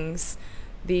all things.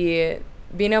 Being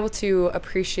able to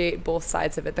appreciate both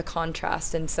sides of it, the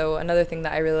contrast. And so another thing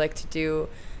that I really like to do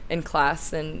in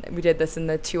class, and we did this in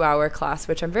the 2-hour class,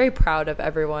 which I'm very proud of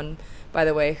everyone, by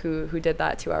the way, who did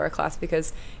that 2-hour class,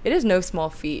 because it is no small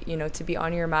feat, to be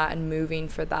on your mat and moving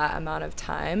for that amount of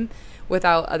time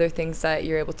without other things that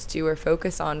you're able to do or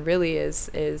focus on. Really is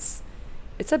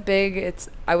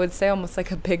I would say almost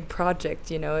like a big project.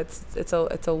 It's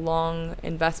a long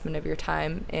investment of your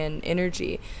time and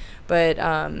energy. But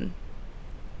I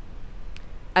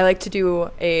like to do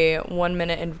a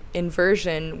 1-minute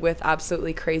inversion with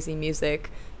absolutely crazy music,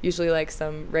 usually like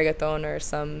some reggaeton or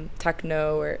some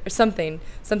techno or something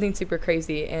super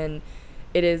crazy. And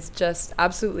it is just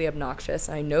absolutely obnoxious.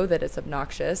 I know that it's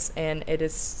obnoxious, and it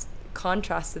is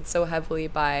contrasted so heavily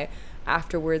by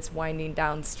afterwards winding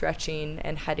down, stretching,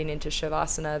 and heading into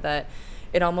Shavasana that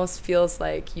it almost feels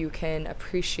like you can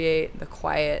appreciate the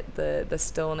quiet, the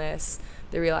stillness,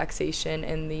 the relaxation,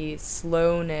 and the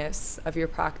slowness of your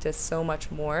practice so much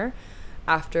more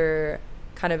after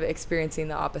kind of experiencing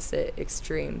the opposite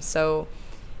extreme. So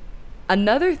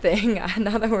another thing,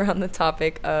 now that we're on the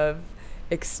topic of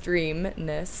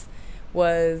extremeness,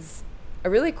 was a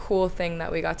really cool thing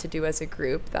that we got to do as a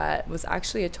group that was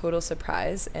actually a total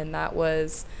surprise, and that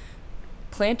was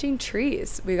planting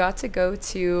trees. We got to go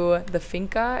to the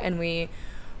finca and we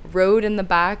rode in the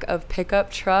back of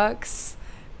pickup trucks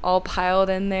all piled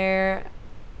in there,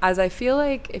 as I feel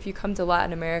like if you come to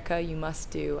Latin America, you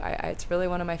must do. It's really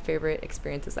one of my favorite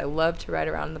experiences. I love to ride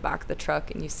around in the back of the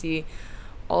truck and you see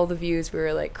all the views. We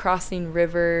were like crossing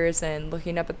rivers and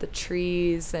looking up at the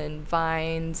trees and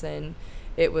vines, and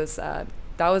it was that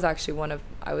was actually one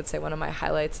of my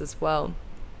highlights as well.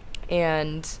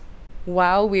 And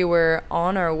while we were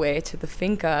on our way to the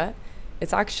finca,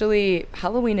 it's actually,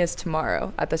 Halloween is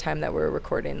tomorrow at the time that we're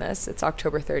recording this. It's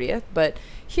October 30th. But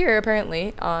here,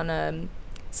 apparently, on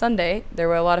Sunday, there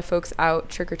were a lot of folks out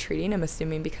trick-or-treating, I'm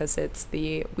assuming because it's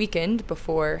the weekend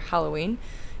before Halloween.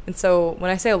 And so when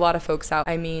I say a lot of folks out,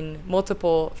 I mean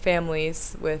multiple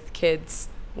families with kids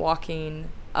walking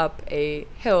up a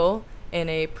hill in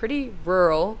a pretty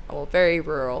rural, well, very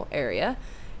rural area.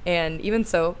 And even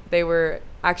so, they were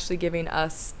actually giving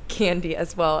us candy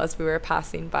as well as we were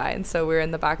passing by. And so we were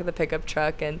in the back of the pickup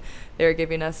truck and they were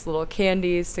giving us little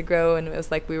candies to grow, and it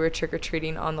was like we were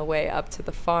trick-or-treating on the way up to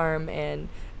the farm, and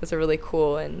it was a really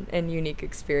cool and unique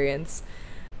experience.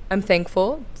 I'm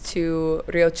thankful to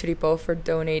Rio Chirripó for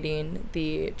donating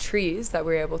the trees that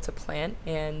we were able to plant.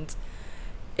 And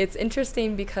it's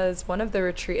interesting because one of the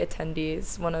retreat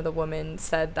attendees, one of the women,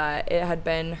 said that it had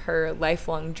been her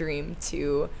lifelong dream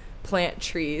to plant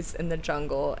trees in the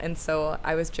jungle. And so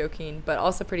I was joking, but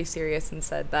also pretty serious, and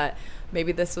said that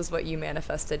maybe this was what you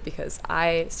manifested, because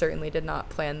I certainly did not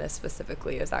plan this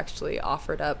specifically. It was actually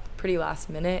offered up pretty last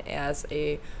minute as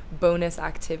a bonus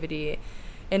activity,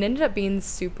 and ended up being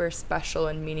super special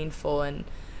and meaningful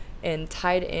and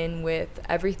tied in with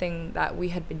everything that we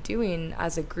had been doing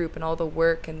as a group and all the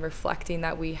work and reflecting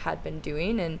that we had been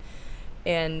doing.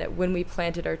 And when we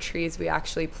planted our trees, we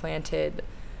actually planted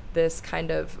this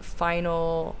kind of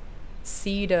final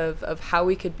seed of how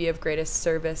we could be of greatest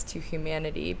service to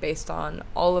humanity based on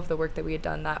all of the work that we had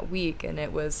done that week. And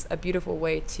it was a beautiful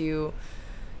way to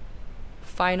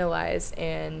finalize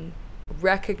and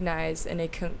recognize in a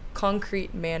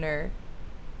concrete manner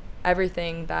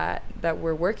everything that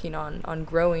we're working on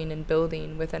growing and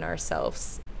building within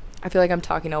ourselves. I feel like I'm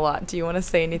talking a lot. Do you want to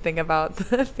say anything about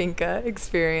the finca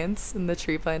experience and the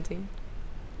tree planting?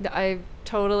 I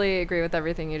totally agree with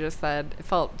everything you just said. It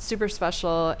felt super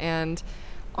special, and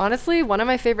honestly, one of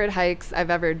my favorite hikes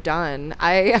I've ever done.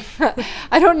 I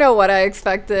don't know what I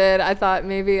expected. I thought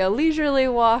maybe a leisurely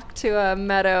walk to a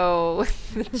meadow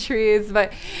with trees,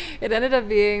 but it ended up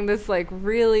being this like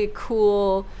really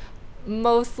cool,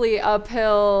 mostly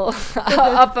uphill,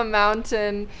 up a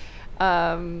mountain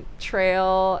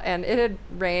trail, and it had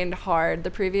rained hard the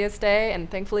previous day,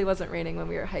 and thankfully it wasn't raining when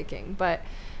we were hiking. But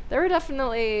there were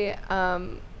definitely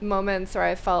moments where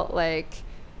I felt like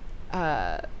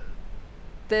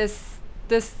this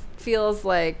feels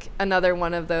like another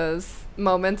one of those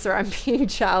moments where I'm being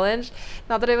challenged.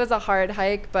 Not that it was a hard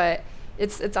hike, but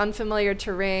it's unfamiliar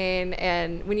terrain,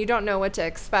 and when you don't know what to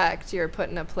expect, you're put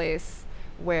in a place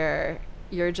where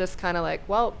you're just kind of like,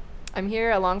 well, I'm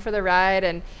here along for the ride.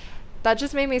 And that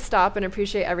just made me stop and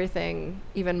appreciate everything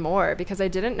even more, because I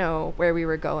didn't know where we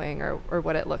were going or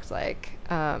what it looked like.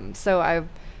 So I'm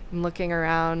looking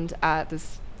around at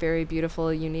this very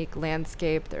beautiful, unique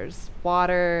landscape. There's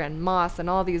water and moss and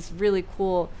all these really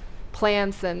cool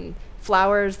plants and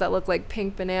flowers that look like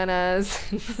pink bananas.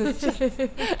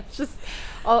 just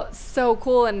all so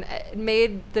cool, and it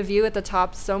made the view at the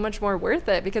top so much more worth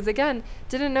it, because again,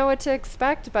 didn't know what to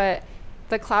expect, but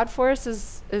the cloud forest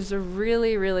is a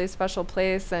really, really special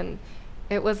place, and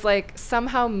it was like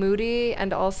somehow moody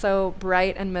and also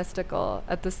bright and mystical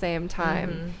at the same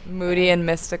time. Mm-hmm. Moody and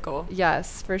mystical.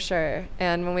 Yes, for sure.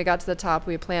 And when we got to the top,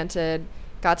 we planted,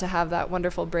 got to have that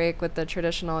wonderful break with the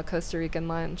traditional Costa Rican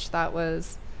lunch. That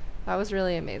was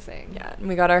really amazing. Yeah, and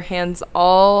we got our hands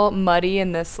all muddy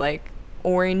in this like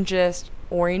orange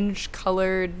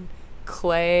colored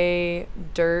clay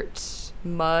dirt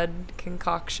mud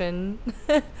concoction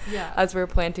Yeah. as we're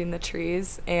planting the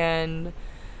trees. And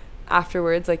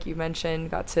afterwards, like you mentioned,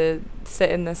 got to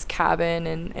sit in this cabin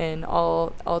and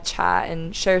all chat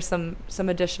and share some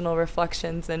additional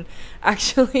reflections. And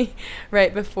actually,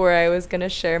 right before I was gonna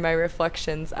share my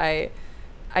reflections, I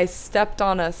stepped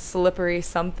on a slippery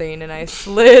something and I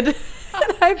slid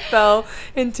and I fell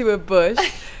into a bush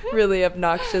really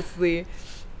obnoxiously.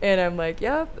 And I'm like,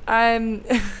 yep, I'm...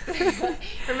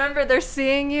 Remember, they're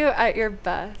seeing you at your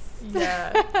best.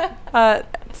 Yeah.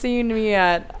 Seeing me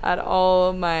at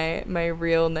all my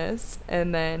realness.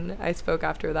 And then I spoke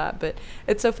after that. But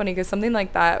it's so funny because something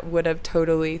like that would have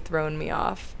totally thrown me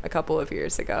off a couple of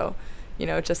years ago. You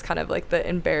know, just kind of like the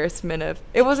embarrassment of,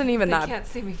 it wasn't even that. They can't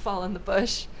see me fall in the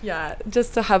bush. Yeah,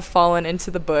 just to have fallen into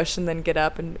the bush and then get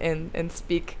up and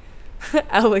speak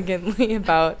elegantly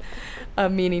about a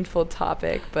meaningful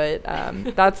topic. But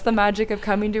that's the magic of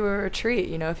coming to a retreat.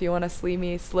 You know, if you want to see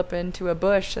me slip into a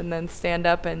bush and then stand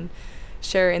up and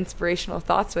share inspirational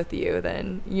thoughts with you,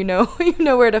 then you know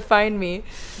where to find me.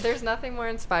 There's nothing more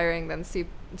inspiring than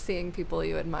seeing people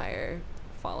you admire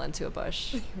fall into a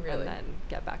bush Really? And then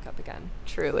get back up again.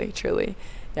 Truly.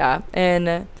 Yeah.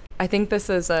 And I think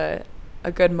this is a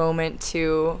good moment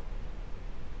to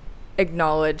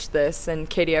acknowledge this. And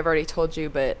Katie, I've already told you,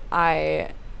 but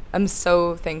I am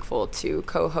so thankful to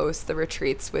co-host the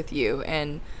retreats with you.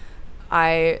 And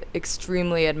I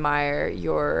extremely admire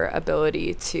your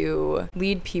ability to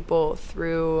lead people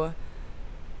through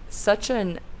such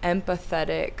an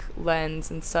empathetic lens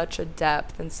and such a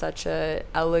depth and such a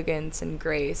elegance and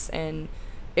grace. And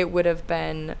it would have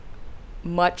been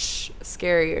much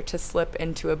scarier to slip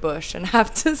into a bush and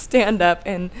have to stand up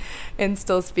and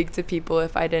still speak to people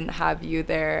if I didn't have you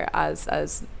there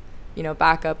as you know,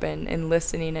 backup and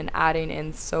listening and adding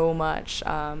in so much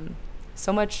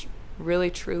really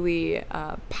truly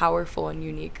powerful and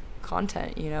unique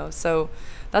content, you know. So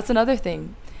that's another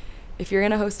thing. If you're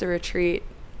gonna host a retreat,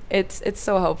 it's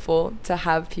so helpful to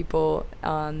have people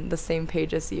on the same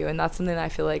page as you. And that's something that I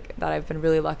feel like that I've been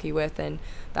really lucky with, and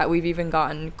that we've even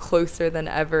gotten closer than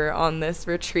ever on this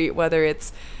retreat, whether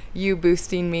it's you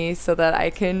boosting me so that I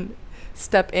can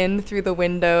step in through the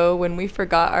window when we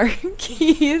forgot our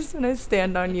keys and I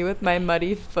stand on you with my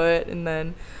muddy foot, and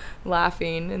then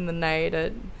laughing in the night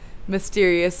at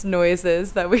mysterious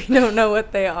noises that we don't know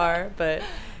what they are. But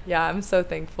yeah, I'm so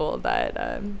thankful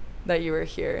that you were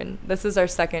here. And this is our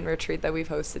second retreat that we've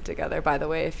hosted together, by the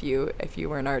way, if you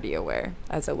weren't already aware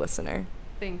as a listener.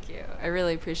 Thank you. I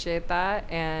really appreciate that.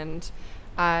 And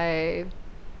I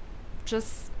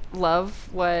just love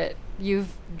what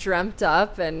you've dreamt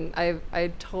up, and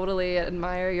I totally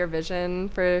admire your vision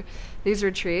for these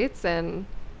retreats. And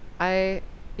I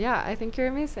think you're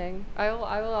amazing. I will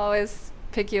always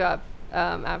pick you up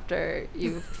after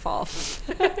you fall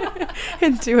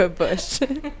into a bush.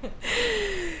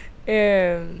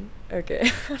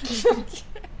 Okay.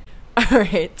 All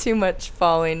right, too much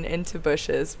falling into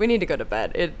bushes. We need to go to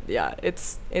bed.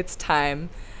 It's time.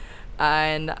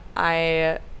 And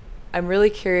I'm really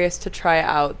curious to try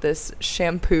out this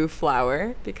shampoo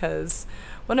flower, because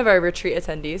one of our retreat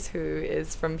attendees, who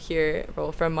is from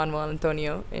Manuel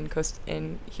Antonio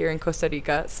here in Costa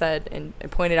Rica, said and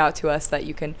pointed out to us that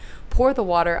you can pour the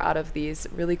water out of these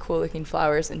really cool looking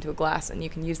flowers into a glass and you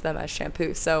can use them as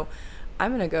shampoo. So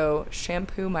I'm gonna go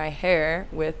shampoo my hair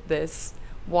with this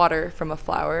water from a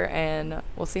flower, and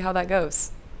we'll see how that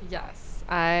goes. Yes,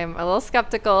 I'm a little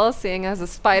skeptical, seeing as a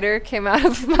spider came out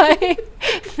of my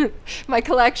my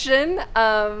collection,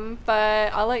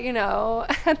 but I'll let you know.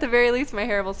 At the very least, my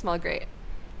hair will smell great.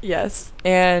 Yes,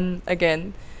 and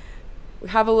again, we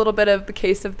have a little bit of the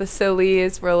case of the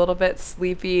sillies. We're a little bit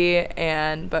sleepy,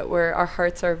 but our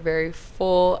hearts are very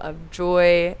full of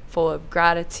joy, full of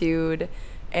gratitude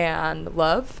and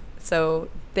love. So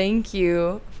thank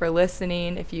you for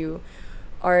listening. If you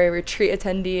are a retreat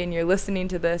attendee and you're listening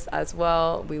to this as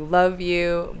well, we love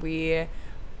you. We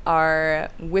are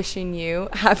wishing you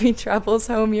happy travels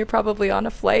home. You're probably on a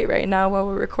flight right now while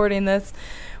we're recording this,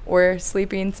 or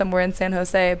sleeping somewhere in San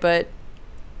Jose, but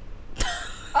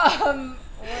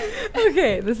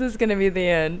okay, this is gonna be the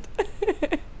end.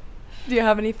 Do you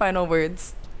have any final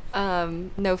words?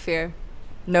 No fear.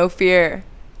 No fear.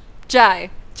 Jai.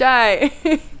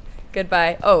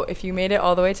 Goodbye. Oh, if you made it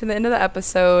all the way to the end of the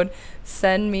episode,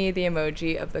 send me the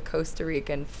emoji of the Costa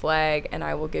Rican flag, and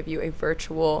I will give you a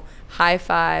virtual high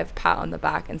five, pat on the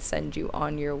back, and send you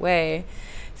on your way.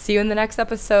 See you in the next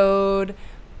episode.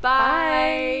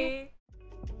 Bye.